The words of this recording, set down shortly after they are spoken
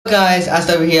guys, as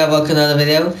over here, welcome to another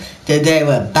video. Today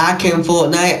we're back in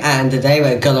Fortnite and today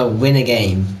we're gonna win a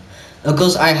game. Of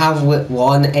course I have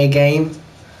won a game.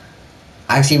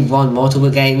 I actually won multiple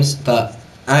games, but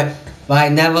I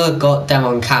never got them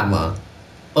on camera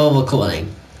or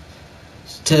recording.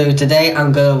 So today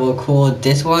I'm gonna record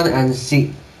this one and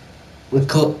see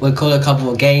record a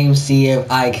couple of games, see if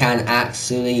I can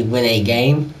actually win a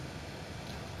game.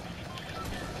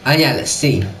 And yeah, let's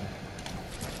see.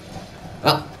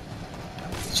 Oh,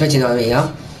 switching on me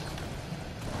now.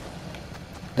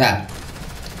 There.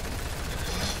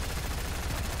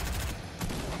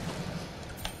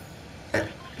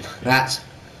 That's.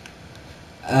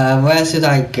 Where should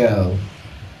I go?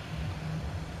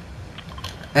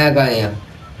 I'm going here.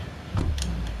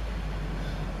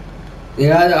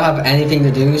 Yeah, I don't have anything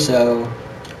to do, so.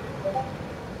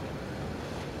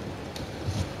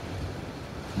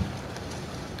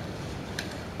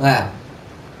 Well.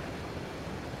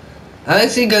 I'm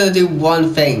actually gonna do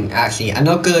one thing, actually. I'm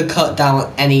not gonna cut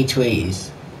down any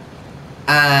trees.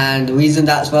 And the reason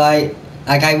that's why,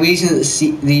 like, I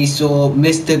recently saw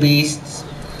MrBeast's,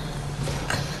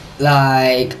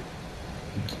 like,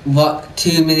 what,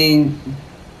 2 million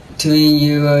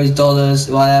euros, dollars,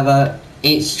 whatever,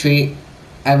 each tree,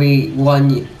 every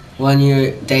one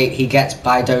year date he gets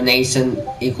by donation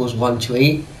equals 1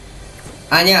 tree.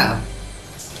 And yeah,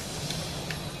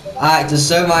 I like to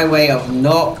show my way of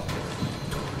not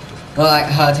like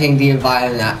hurting the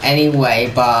environment in any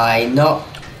way by not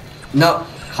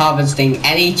harvesting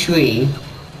any tree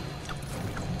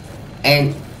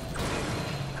and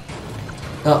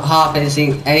not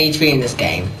harvesting any tree in this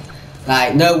game.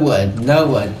 Like no wood.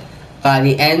 By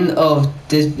the end of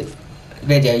this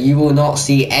video you will not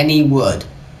see any wood.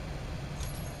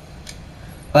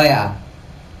 But yeah,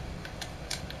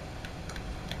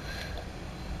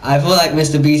 I feel like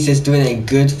MrBeast is doing a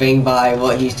good thing by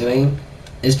what he's doing.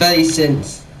 Especially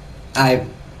since I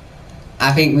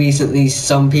think recently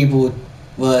some people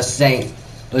were saying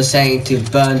to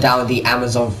burn down the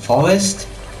Amazon forest.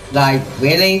 Like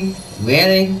really?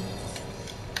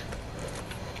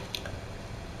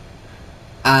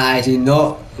 I do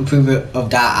not approve of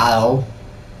that at all.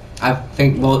 I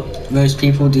think most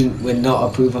people would not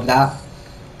approve of that.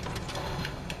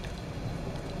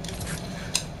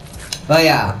 But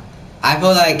yeah, I feel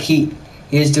like he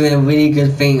is doing a really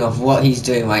good thing of what he's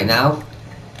doing right now.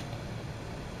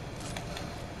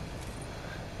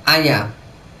 And yeah,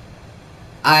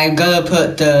 I'm gonna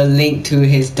put the link to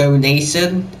his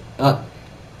donation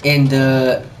in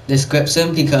the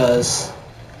description because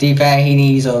to be fair, he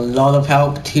needs a lot of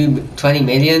help. 20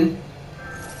 million.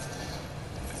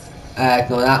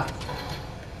 Ignore that.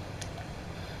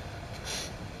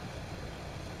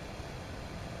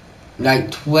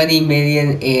 Like 20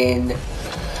 million in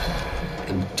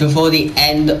before the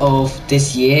end of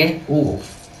this year. Ooh.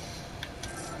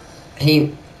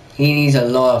 He needs a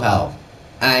lot of help.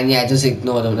 And yeah, just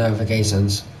ignore the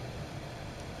notifications.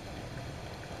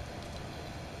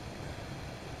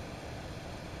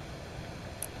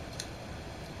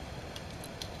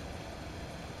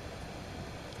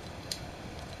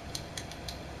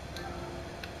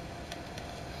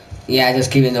 Yeah,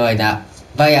 just keep ignoring that.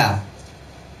 But yeah,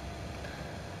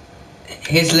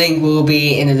 his link will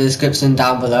be in the description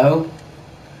down below.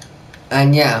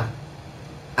 And yeah,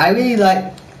 I really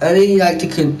like to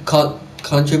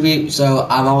contribute, so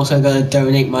I'm also gonna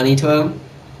donate money to him.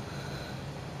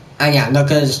 And yeah, I'm not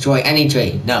gonna destroy any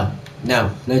tree. No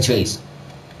trees.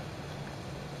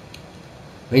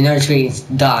 We know trees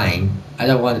dying. I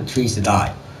don't want trees to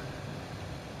die.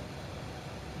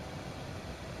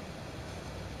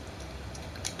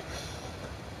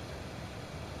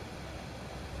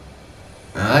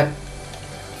 Alright.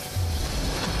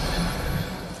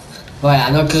 Right,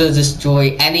 I'm not gonna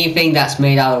destroy anything that's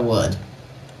made out of wood.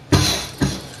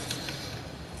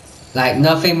 Like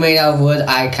nothing made out of wood,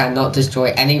 I cannot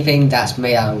destroy anything that's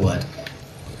made out of wood.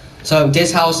 So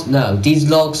this house, no. These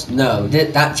logs, no.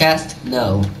 That chest,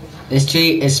 no. This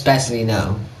tree, especially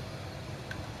no.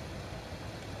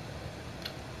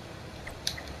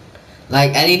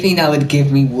 Like anything that would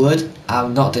give me wood,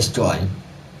 I'm not destroying.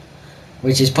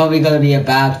 Which is probably gonna be a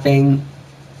bad thing.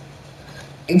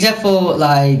 Except for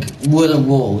like wooden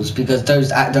walls, because those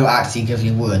don't actually give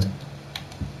you wood.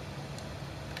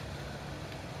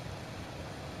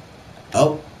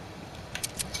 Oh.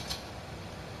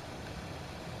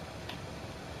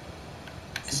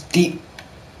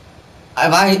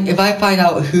 If I find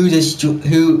out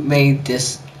who made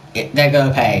this, they're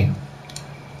gonna pay.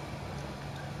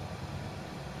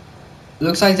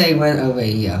 Looks like they went over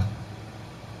here.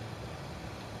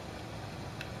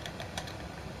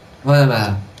 What am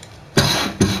I?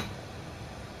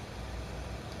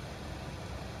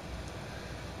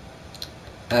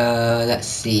 Let's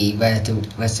see, where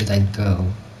should I go?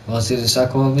 Well, through the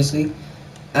circle, obviously.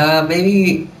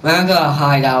 Maybe I'm gonna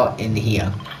hide out in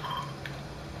here.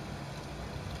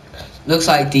 Looks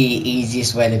like the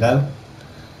easiest way to go.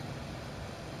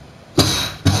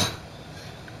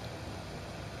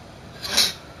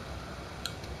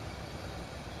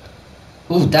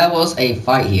 Ooh, that was a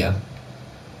fight here.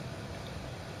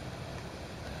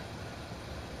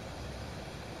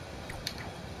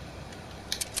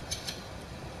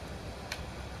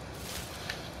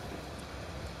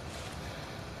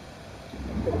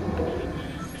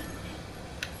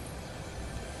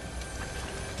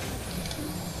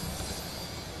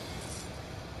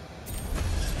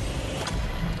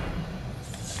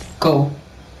 Cool.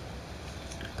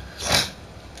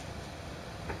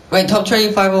 Wait, top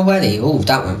 25 already? Ooh,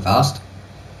 that went fast.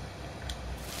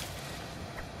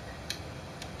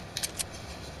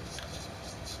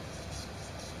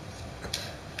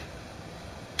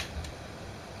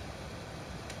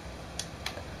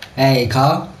 Hey,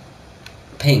 car.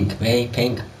 Pink, really?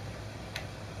 Pink.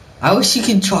 I wish you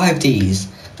could drive these.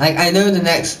 Like, I know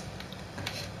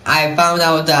I found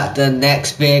out that the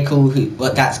next vehicle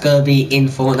that's gonna be in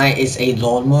Fortnite is a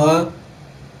lawnmower.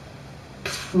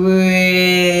 Pretty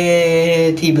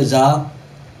bizarre.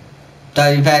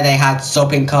 To be fair, they had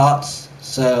shopping carts,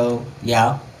 so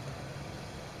yeah.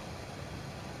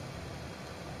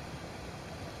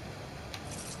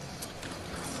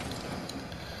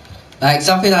 Like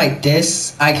something like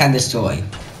this, I can destroy.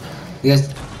 Because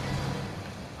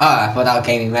I thought that was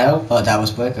gaming metal, thought that was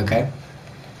brick, okay.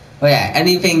 But yeah,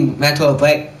 anything metal or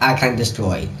brick, I can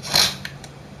destroy.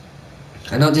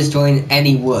 I'm not destroying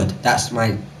any wood. That's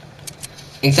my,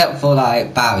 except for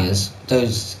like barriers.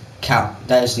 Those count.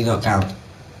 Those do not count.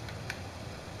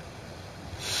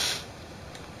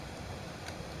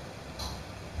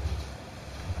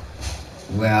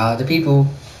 Where are the people?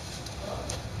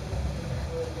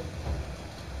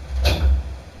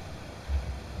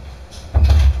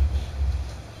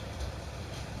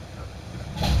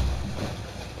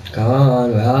 Come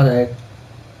on, where are they?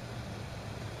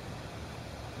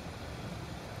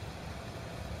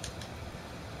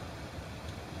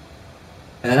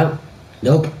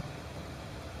 Nope.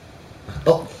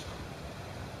 Oh.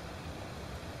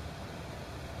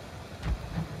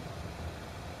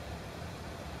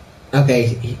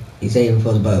 Okay, he's aiming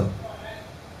for the boat.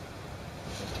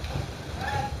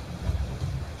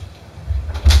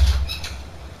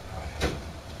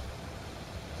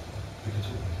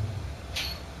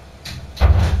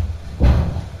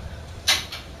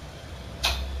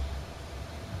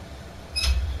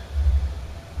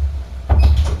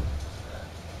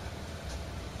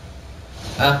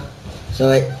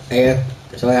 Sorry, here.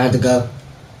 Sorry, I had to go.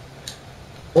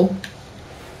 Oh.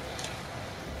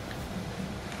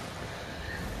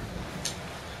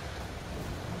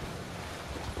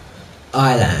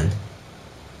 Island.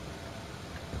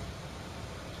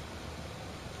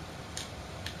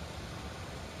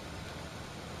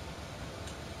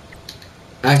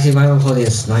 Actually, if I'm holding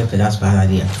a sniper, that's a bad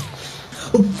idea.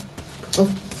 Oh.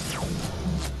 Oh.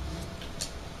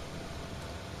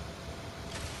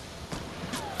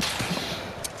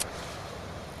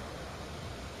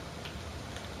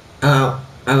 I'm out.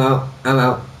 I'm out. I'm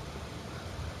out.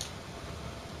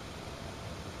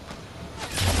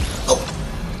 Oh.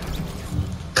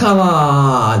 Come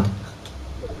on.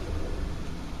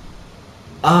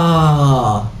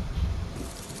 Ah.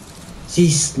 She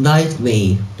sniped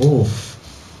me. Oof.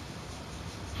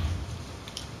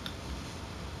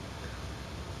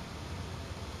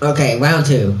 Okay, round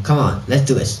 2. Come on, let's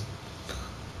do this.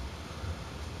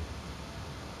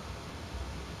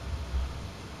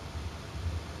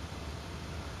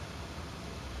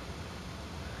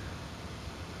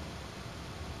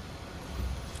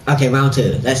 Okay, round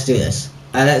 2. Let's do this.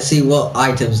 Let's see what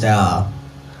items there are.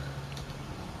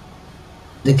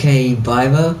 Decaying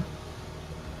Bible.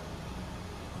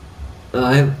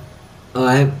 Alright.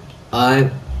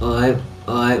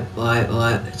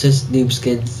 Just noob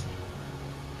skins.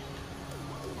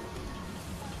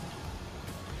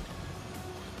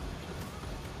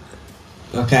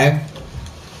 Okay.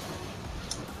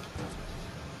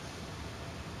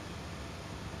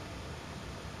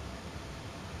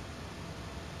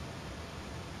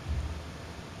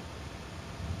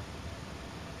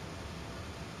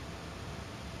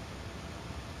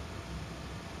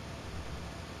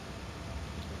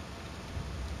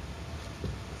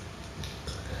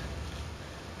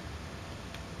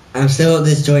 I'm still not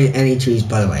destroying any trees,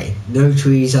 by the way. No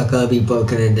trees are gonna be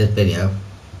broken in this video.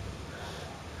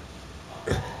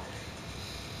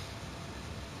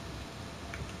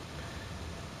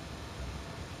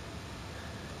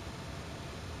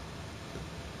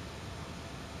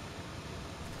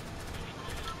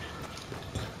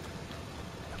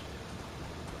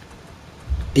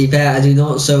 be fair, I do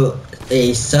not so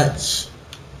a such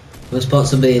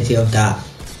responsibility of that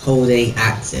holding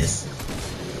axis.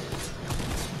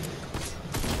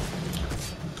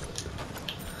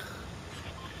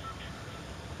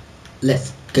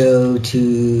 Let's go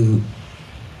to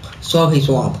Swampy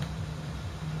Swamp.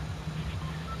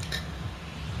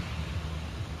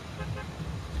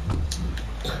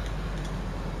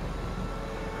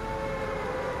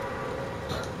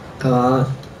 Come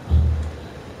on.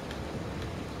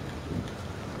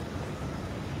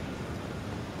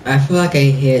 I feel like I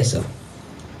hear some.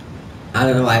 I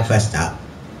don't know why I pressed that.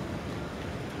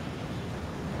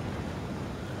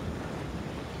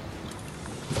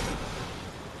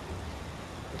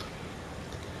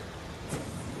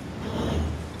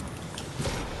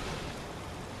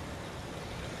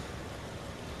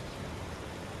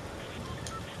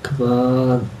 Come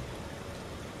on.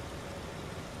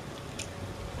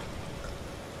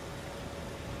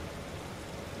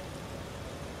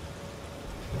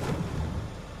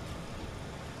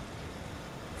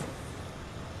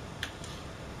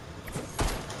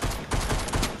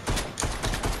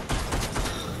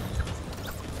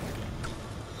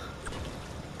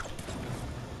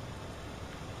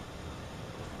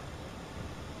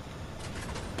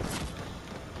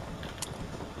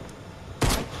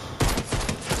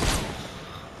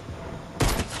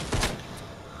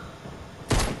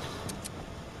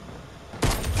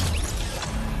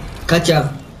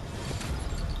 Gotcha.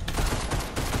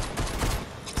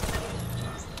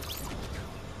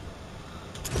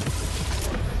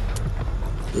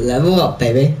 Level up,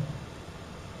 baby.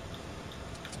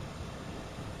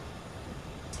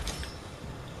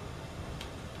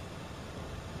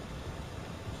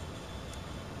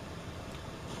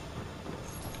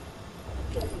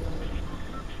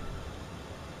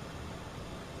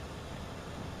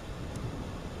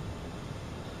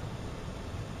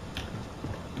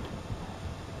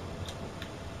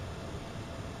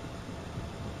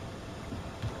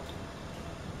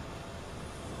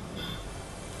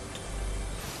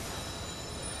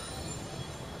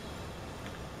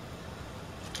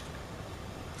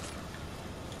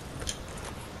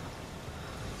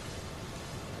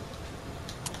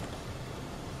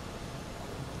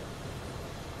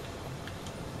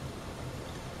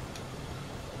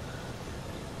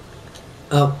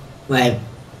 Oh, wait.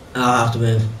 I'll have to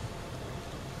move.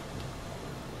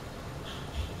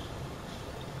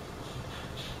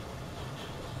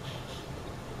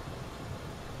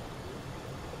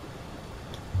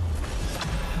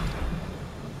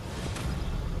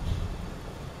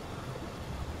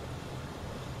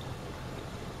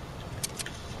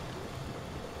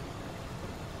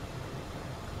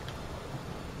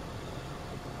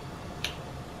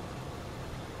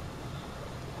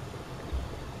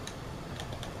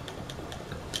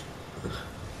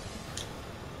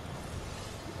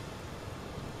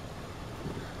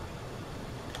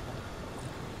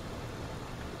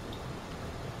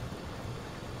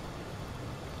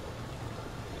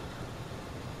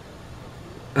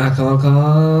 I can't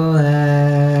call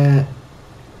it.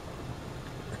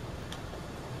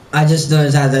 I just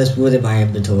noticed that there's wood in my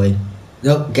inventory.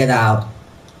 Nope, get out.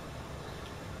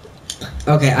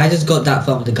 Okay, I just got that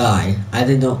from the guy. I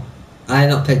did not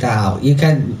pick that out. You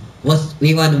can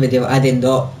rewind the video. I did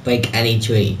not break any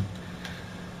tree.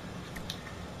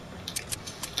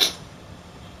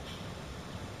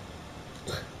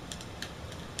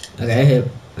 Okay, here,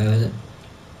 where is it?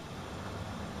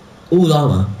 Ooh,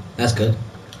 llama. That's good.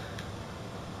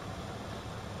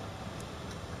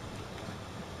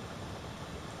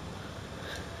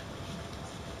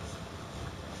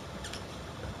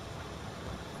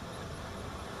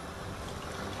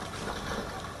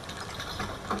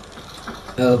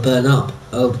 Oh, burn up.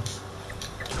 Oh.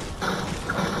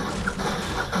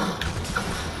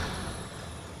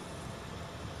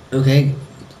 Okay,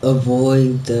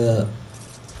 avoid the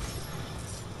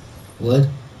wood.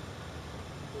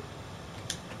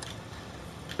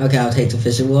 Okay, I'll take the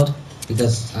fishing rod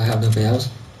because I have nothing else.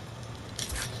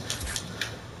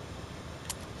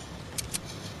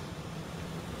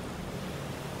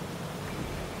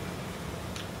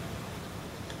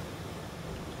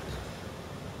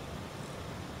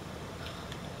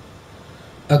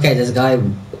 Okay, there's a guy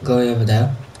going over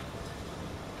there.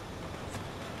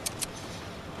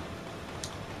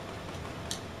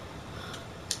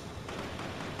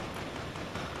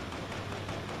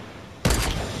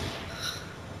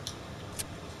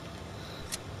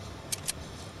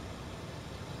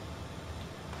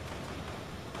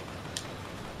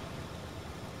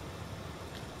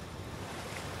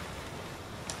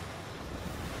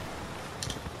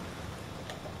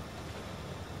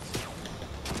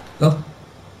 Go.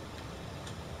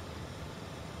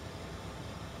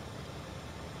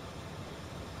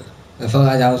 I felt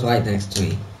like that was right next to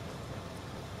me.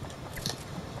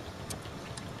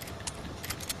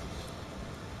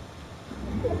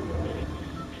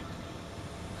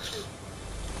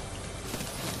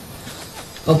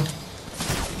 Oh.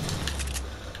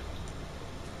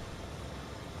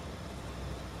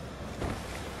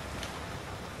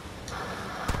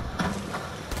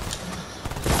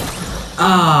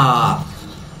 Ah,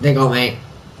 they got me.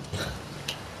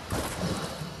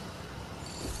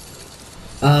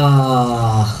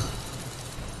 Ah.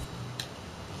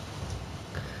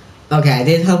 Okay, I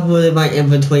did have one in my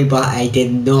inventory, but I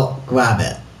did not grab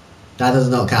it. That does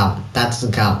not count. That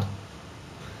doesn't count.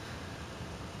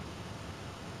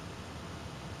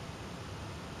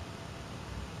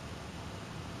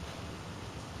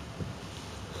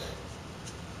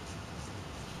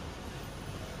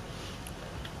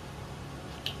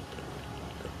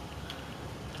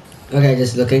 Okay,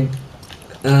 just looking.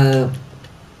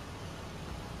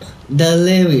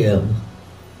 Delirium.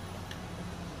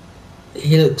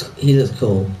 He looks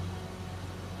cool.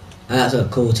 And that's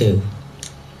look cool too.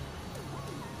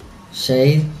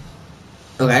 Shade.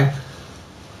 Okay.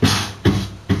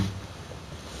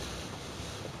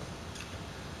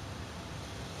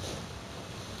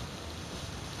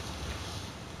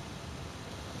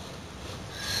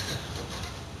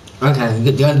 Okay, I'm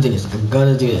gonna do this. I'm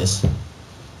gonna do this.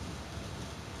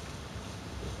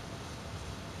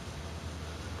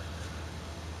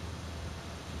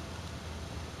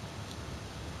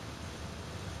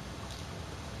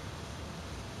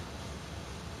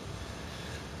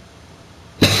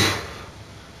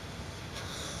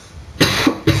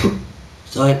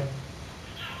 Sorry.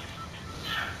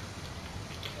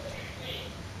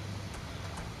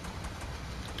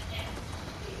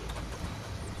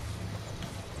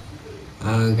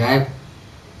 Okay.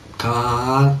 Come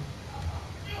on.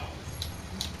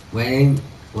 Waiting.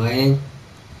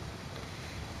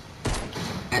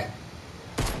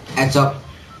 Heads up.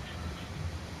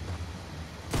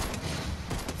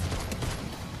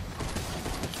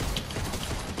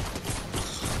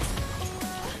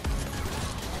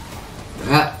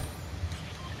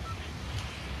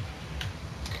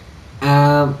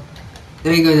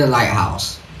 Let me go to the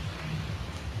lighthouse.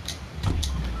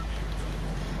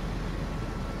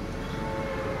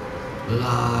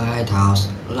 Lighthouse.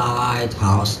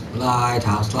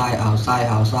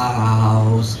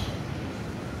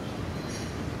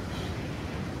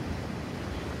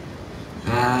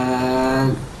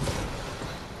 And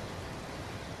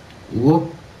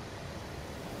whoop.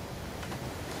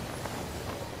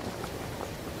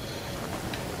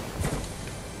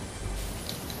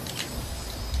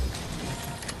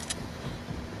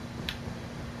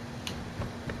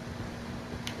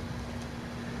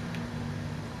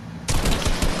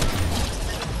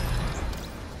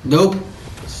 Nope.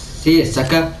 See it,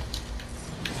 sucker.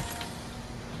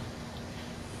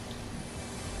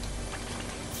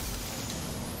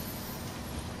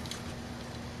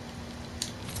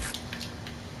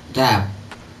 Damn.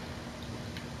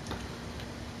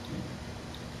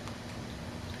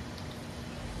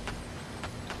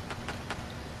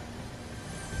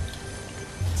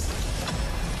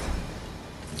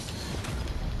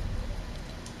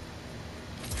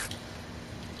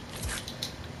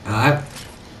 Alright.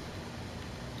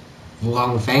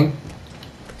 Wrong thing.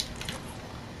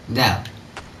 There.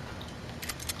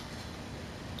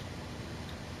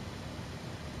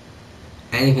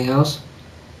 Anything else?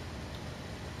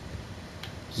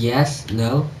 Yes,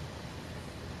 no.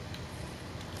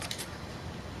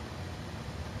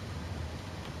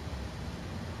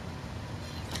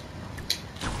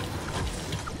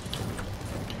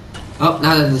 Oh,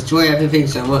 now they destroy everything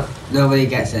so what nobody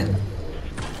gets in.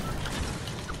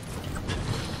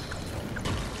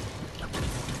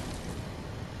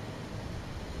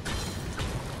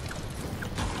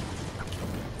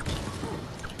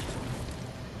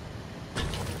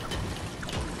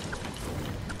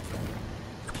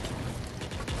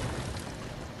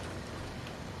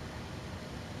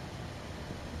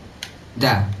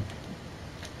 There.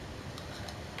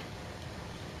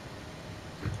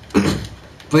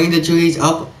 Bring the trees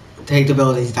up, take the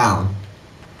buildings down.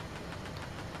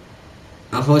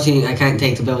 Unfortunately, I can't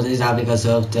take the buildings down because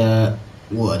of the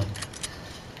wood.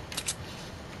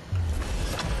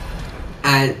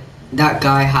 And that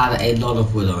guy had a lot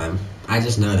of wood on him. I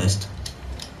just noticed.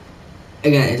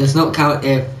 Again, it does not count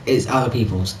if it's other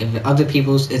people's. If it's other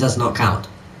people's, it does not count.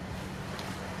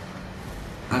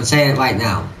 I'm saying it right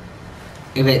now.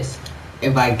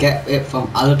 If I get it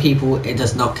from other people, it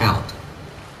does not count.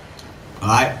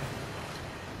 Alright?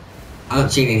 I'm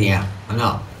not cheating here. I'm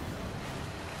not.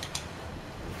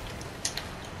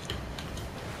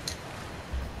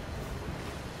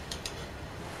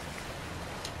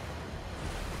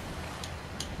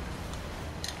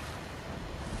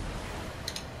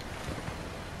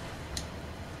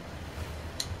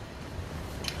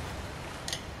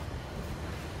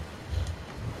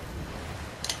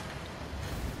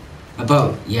 A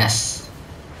boat, yes.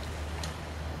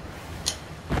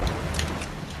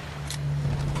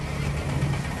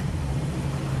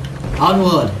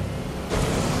 Onward.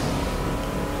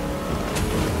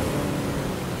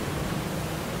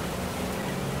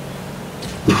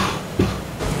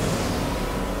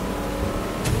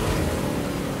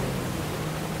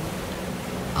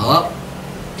 Up.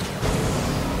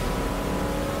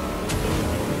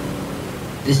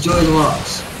 Destroy the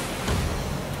rocks.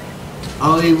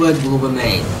 Only wood will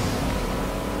remain.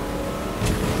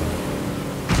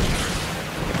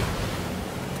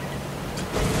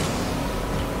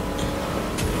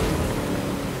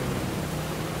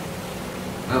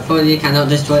 Unfortunately, you cannot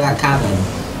destroy that cabin.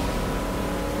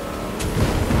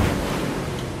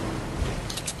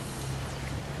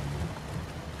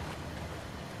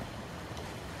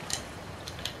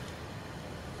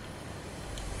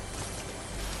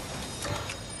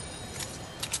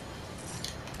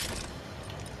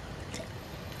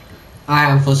 I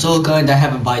am for sure going to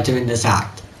heaven by doing this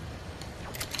act.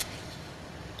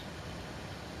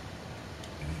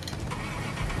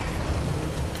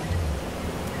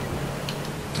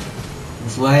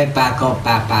 Way back up,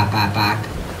 back.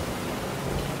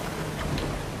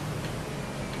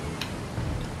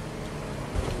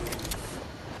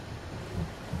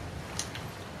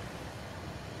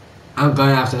 I'm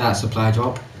going after that supply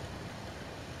drop.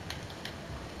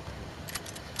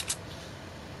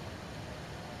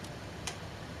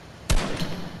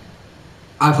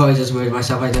 I probably just worried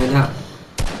myself by doing that.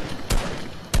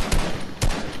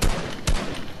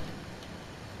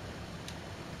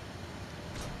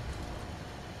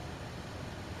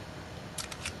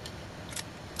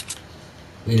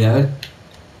 Reload.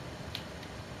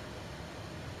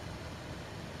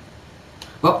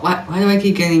 What? Why do I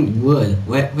keep getting wood?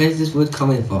 Where's this wood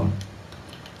coming from?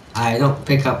 I don't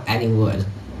pick up any wood.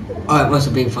 Oh, it must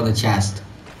have been from the chest.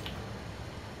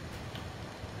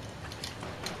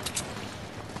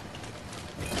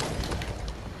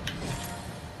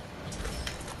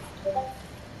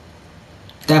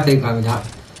 Definitely grabbing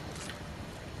that.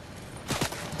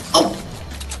 Oh!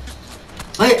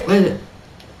 Wait, where is it?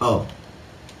 Oh.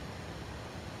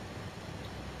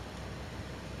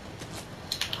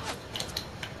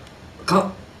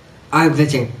 Come. I'm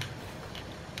glitching.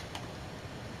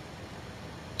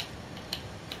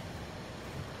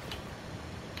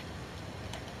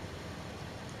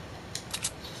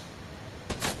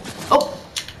 Oh!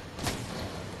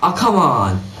 Oh, come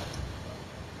on.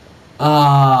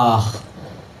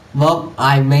 Well,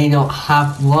 I may not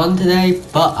have one today,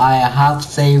 but I have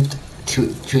saved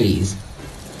 2 trees.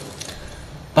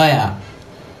 But yeah,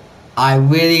 I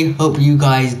really hope you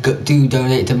guys do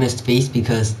donate to MrBeast,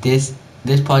 because this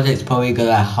project's probably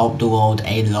gonna help the world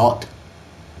a lot.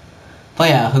 But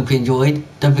yeah, I hope you enjoyed.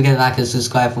 Don't forget to like and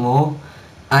subscribe for more.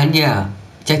 And yeah,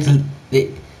 check the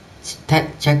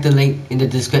link in the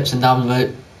description down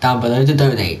below to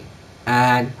donate.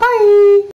 And bye.